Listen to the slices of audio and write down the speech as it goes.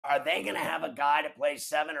Are they going to have a guy to play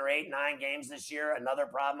 7 or 8, 9 games this year? Another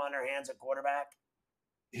problem on their hands at quarterback?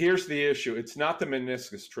 Here's the issue. It's not the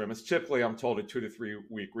meniscus trim. It's typically, I'm told, a 2 to 3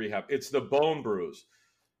 week rehab. It's the bone bruise.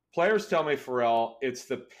 Players tell me, Pharrell, it's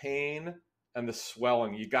the pain and the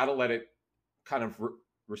swelling. You got to let it kind of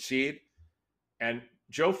recede. And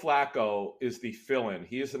Joe Flacco is the fill-in.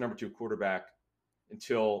 He is the number 2 quarterback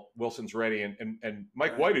until Wilson's ready. And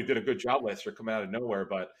Mike White, who did a good job last year, coming out of nowhere.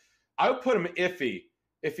 But I would put him iffy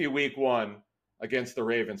week 1 against the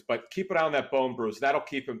Ravens. But keep it on that bone bruise. That'll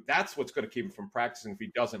keep him. That's what's going to keep him from practicing if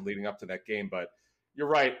he doesn't leading up to that game. But you're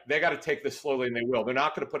right. They got to take this slowly, and they will. They're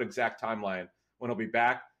not going to put an exact timeline when he'll be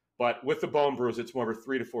back. But with the bone bruise, it's more of a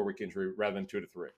 3 to 4 week injury rather than 2 to 3.